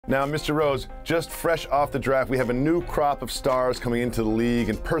Now, Mr. Rose, just fresh off the draft, we have a new crop of stars coming into the league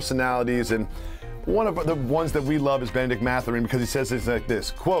and personalities, and one of the ones that we love is Benedict Mathurin because he says things like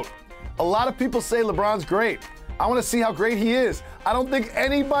this, quote, "A lot of people say LeBron's great. I want to see how great he is. I don't think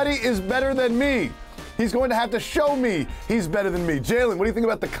anybody is better than me. He's going to have to show me he's better than me." Jalen, what do you think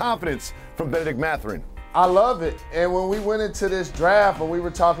about the confidence from Benedict Mathurin? I love it. And when we went into this draft and we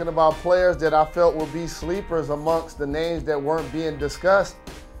were talking about players that I felt would be sleepers amongst the names that weren't being discussed,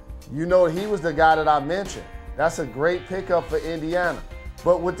 you know, he was the guy that I mentioned. That's a great pickup for Indiana.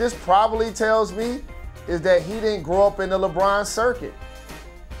 But what this probably tells me is that he didn't grow up in the LeBron circuit.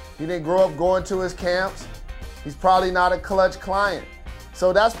 He didn't grow up going to his camps. He's probably not a Clutch client.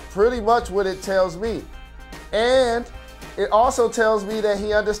 So that's pretty much what it tells me. And it also tells me that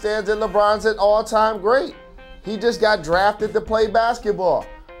he understands that LeBron's an all-time great. He just got drafted to play basketball.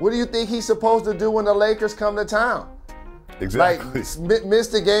 What do you think he's supposed to do when the Lakers come to town? Exactly. Like, miss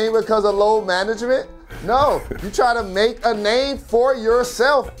the game because of load management? No, you try to make a name for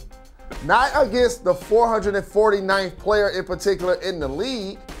yourself, not against the 449th player in particular in the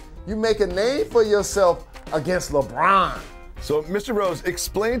league. You make a name for yourself against LeBron. So, Mr. Rose,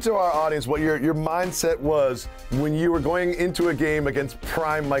 explain to our audience what your mindset was when you were going into a game against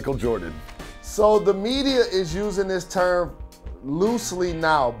prime Michael Jordan. So the media is using this term loosely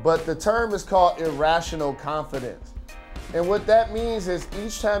now, but the term is called irrational confidence. And what that means is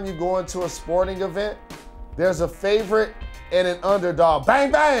each time you go into a sporting event, there's a favorite and an underdog.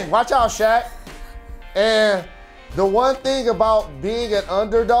 Bang, bang, watch out, Shaq. And the one thing about being an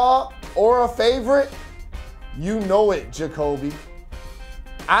underdog or a favorite, you know it, Jacoby.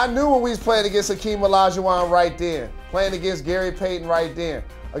 I knew when we was playing against Hakeem Olajuwon right then, playing against Gary Payton right then,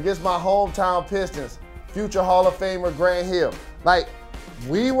 against my hometown Pistons, future Hall of Famer Grant Hill. Like,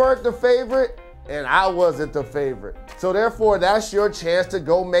 we weren't the favorite, and I wasn't the favorite. So therefore, that's your chance to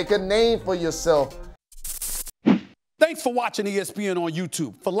go make a name for yourself. Thanks for watching ESPN on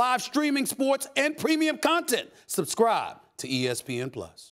YouTube. For live streaming sports and premium content, subscribe to ESPN+.